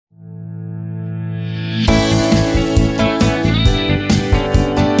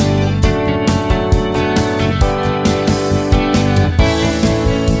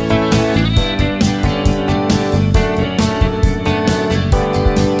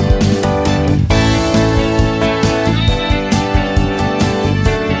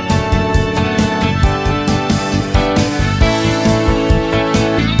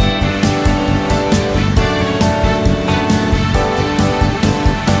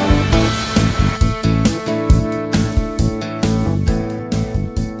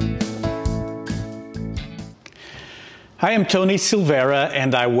Hi, I'm Tony Silvera,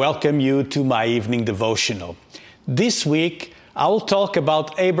 and I welcome you to my evening devotional. This week, I will talk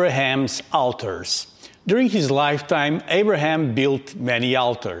about Abraham's altars. During his lifetime, Abraham built many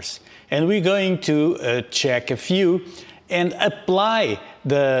altars, and we're going to check a few and apply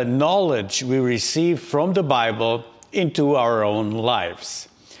the knowledge we receive from the Bible into our own lives.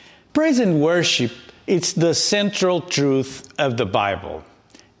 Praise and worship, it's the central truth of the Bible.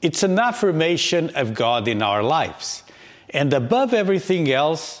 It's an affirmation of God in our lives. And above everything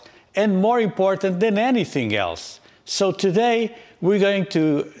else, and more important than anything else. So today, we're going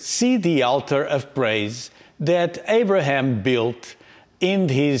to see the altar of praise that Abraham built in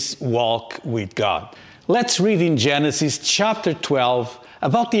his walk with God. Let's read in Genesis chapter 12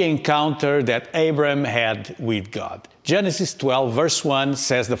 about the encounter that Abraham had with God. Genesis 12, verse 1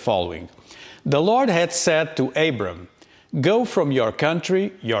 says the following: "The Lord had said to Abram, 'Go from your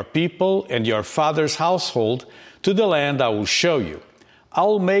country, your people, and your father's household to the land I will show you. I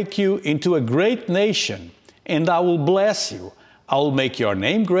will make you into a great nation, and I will bless you. I will make your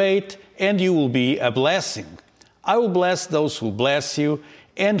name great, and you will be a blessing. I will bless those who bless you,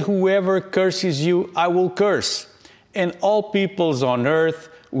 and whoever curses you, I will curse. And all peoples on earth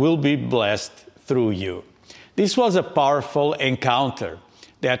will be blessed through you.'" This was a powerful encounter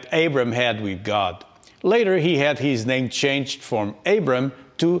that Abram had with God. Later, he had his name changed from Abram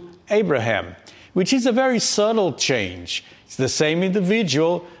to Abraham, which is a very subtle change. It's the same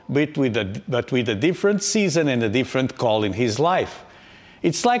individual, but with a different season and a different call in his life.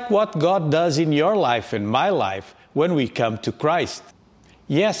 It's like what God does in your life and my life when we come to Christ.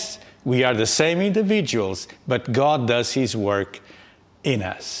 Yes, we are the same individuals, but God does his work in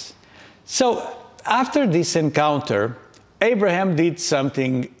us. So, after this encounter, Abraham did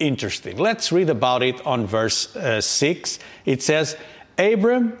something interesting. Let's read about it on verse 6. It says,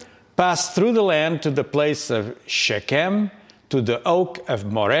 "Abram passed through the land to the place of Shechem, to the oak of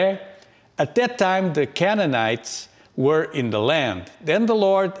Moreh. At that time the Canaanites were in the land. Then the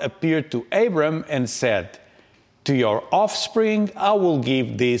Lord appeared to Abram and said, 'To your offspring I will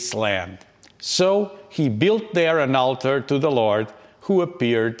give this land.' So he built there an altar to the Lord who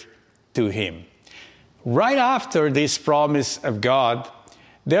appeared to him." Right after this promise of God,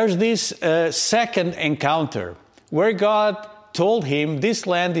 there's this second encounter where God told him, "This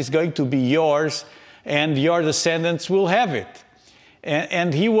land is going to be yours and your descendants will have it."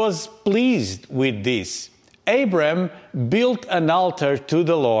 And he was pleased with this. Abram built an altar to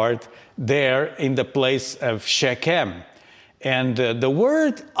the Lord there in the place of Shechem. And the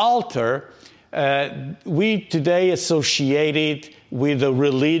word altar, we today associate it with a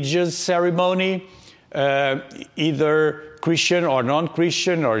religious ceremony, either Christian or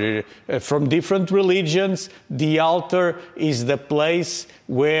non-Christian or from different religions. The altar is the place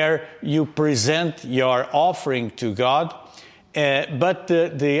where you present your offering to God. But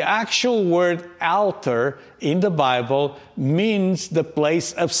the actual word altar in the Bible means the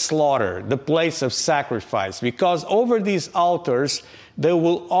place of slaughter, the place of sacrifice, because over these altars they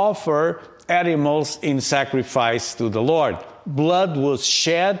will offer animals in sacrifice to the Lord. Blood was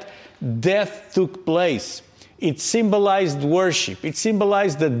shed, death took place. It symbolized worship. It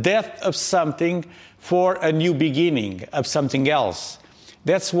symbolized the death of something for a new beginning of something else.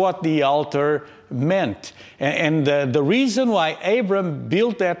 That's what the altar meant. And the reason why Abram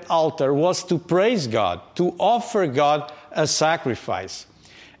built that altar was to praise God, to offer God a sacrifice.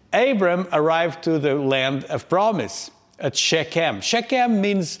 Abram arrived to the land of promise at Shechem. Shechem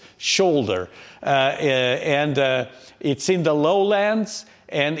means shoulder, and it's in the lowlands.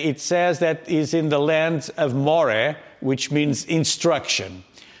 And it says that is in the lands of Moreh, which means instruction.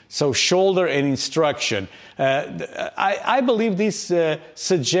 So shoulder and instruction. I believe this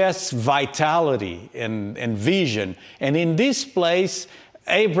suggests vitality and vision. And in this place,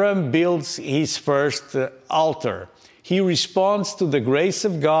 Abram builds his first altar. He responds to the grace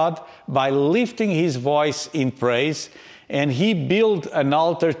of God by lifting his voice in praise. And he built an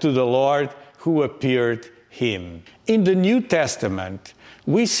altar to the Lord who appeared him. In the New Testament,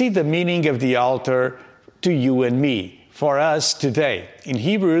 we see the meaning of the altar to you and me, for us today. In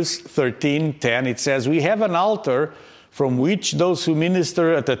Hebrews 13:10, it says, "We have an altar from which those who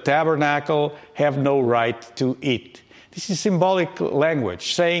minister at the tabernacle have no right to eat." This is symbolic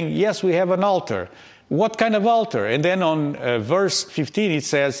language, saying, yes, we have an altar. What kind of altar? And then on verse 15, it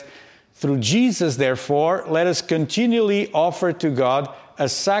says, "Through Jesus, therefore, let us continually offer to God a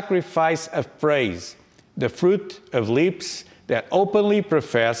sacrifice of praise, the fruit of lips that openly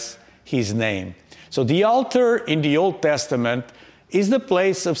profess his name." So the altar in the Old Testament is the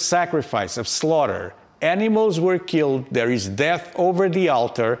place of sacrifice, of slaughter. Animals were killed. There is death over the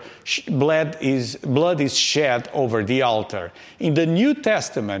altar. Blood is shed over the altar. In the New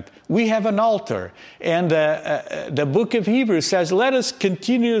Testament, we have an altar. And the book of Hebrews says, let us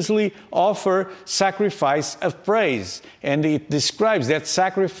continuously offer sacrifice of praise. And it describes that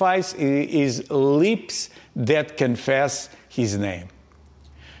sacrifice is lips that confess his name.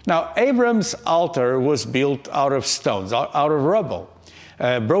 Now, Abram's altar was built out of stones, out of rubble,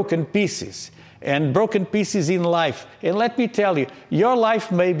 broken pieces. And broken pieces in life. And let me tell you, your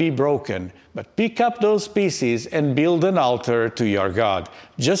life may be broken, but pick up those pieces and build an altar to your God.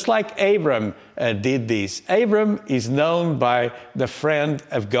 Just like Abram did this. Abram is known by the friend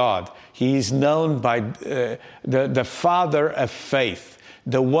of God. He is known by the father of faith,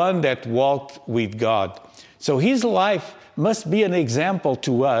 the one that walked with God. So his life must be an example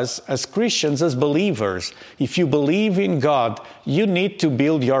to us as Christians, as believers. If you believe in God, you need to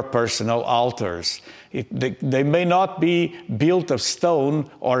build your personal altars. They may not be built of stone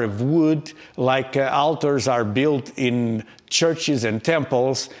or of wood like altars are built in churches and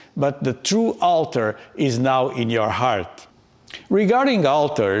temples, but the true altar is now in your heart. Regarding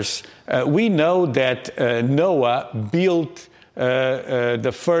altars, we know that Noah built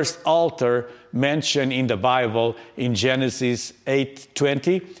the first altar mentioned in the Bible in Genesis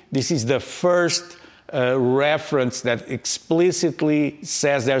 8:20. This is the first reference that explicitly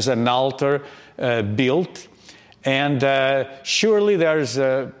says there's an altar built. And surely there's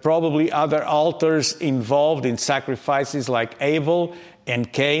probably other altars involved in sacrifices like Abel and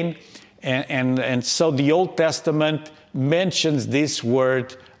Cain. And so the Old Testament mentions this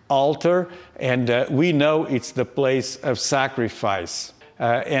word altar, and we know it's the place of sacrifice.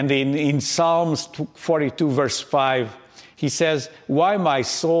 And in Psalms 42, verse 5, he says, "Why, my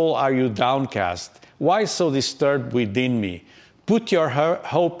soul, are you downcast? Why so disturbed within me? Put your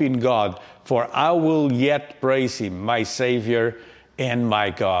hope in God, for I will yet praise him, my Savior and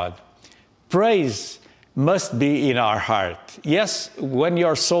my God." Praise must be in our heart. Yes, when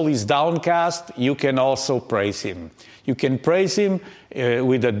your soul is downcast, you can also praise him. You can praise him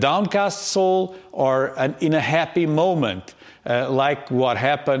with a downcast soul or in a happy moment. Like what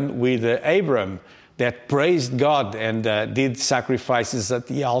happened with Abram, that praised God and did sacrifices at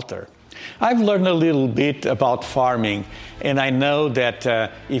the altar. I've learned a little bit about farming, and I know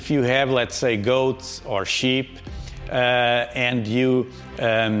that if you have, let's say, goats or sheep, and you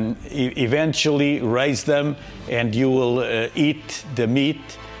eventually raise them and you will eat the meat,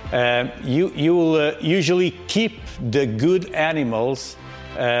 you will usually keep the good animals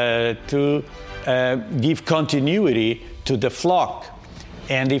to give continuity to the flock.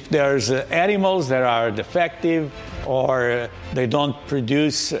 And if there's animals that are defective or they don't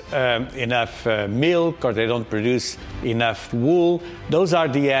produce enough milk or they don't produce enough wool, those are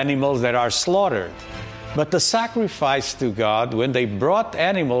the animals that are slaughtered. But the sacrifice to God, when they brought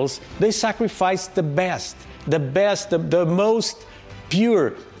animals, they sacrificed the best, the most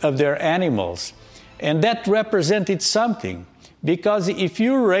pure of their animals. And that represented something. Because if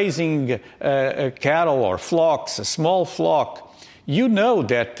you're raising cattle or flocks, a small flock, you know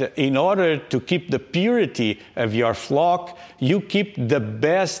that in order to keep the purity of your flock, you keep the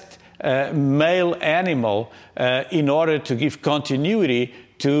best male animal in order to give continuity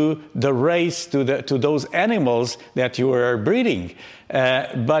to the race, to those animals that you are breeding.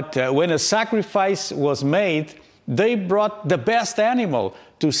 But when a sacrifice was made, they brought the best animal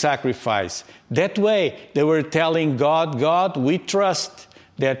to sacrifice. That way, they were telling God, God, we trust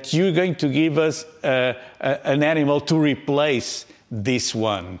that you're going to give us an animal to replace this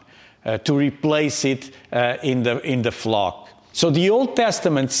one, to replace it in the flock. So the Old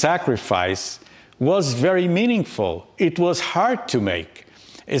Testament sacrifice was very meaningful. It was hard to make,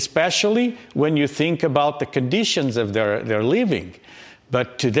 especially when you think about the conditions of their living.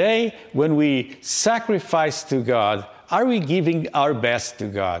 But today, when we sacrifice to God, are we giving our best to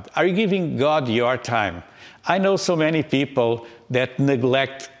God? Are you giving God your time? I know so many people that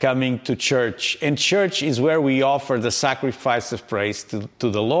neglect coming to church, and church is where we offer the sacrifice of praise to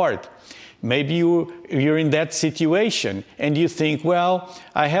the Lord. Maybe you're in that situation and you think, well,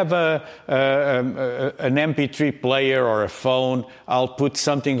 I have an MP3 player or a phone. I'll put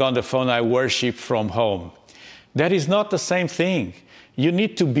something on the phone. I worship from home. That is not the same thing. You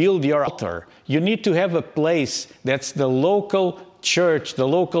need to build your altar. You need to have a place that's the local church, the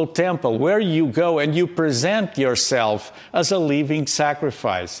local temple, where you go and you present yourself as a living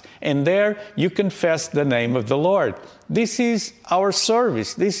sacrifice. And there you confess the name of the Lord. This is our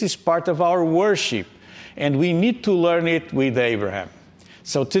service. This is part of our worship. And we need to learn it with Abraham.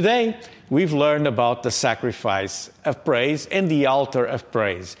 So today, we've learned about the sacrifice of praise and the altar of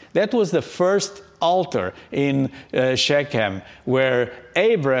praise. That was the first altar in Shechem, where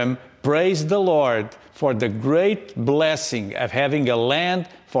Abram praised the Lord for the great blessing of having a land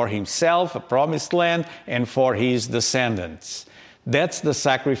for himself, a promised land, and for his descendants. That's the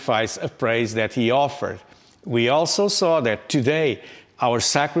sacrifice of praise that he offered. We also saw that today, our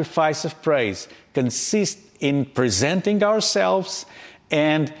sacrifice of praise consists in presenting ourselves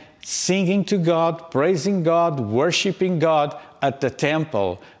and singing to God, praising God, worshiping God at the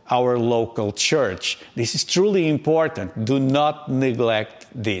temple, our local church. This is truly important. Do not neglect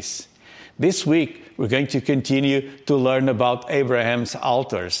this. This week, we're going to continue to learn about Abraham's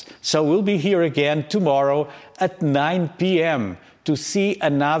altars. So we'll be here again tomorrow at 9 p.m. to see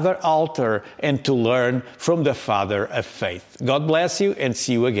another altar and to learn from the Father of Faith. God bless you and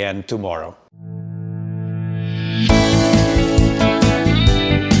see you again tomorrow.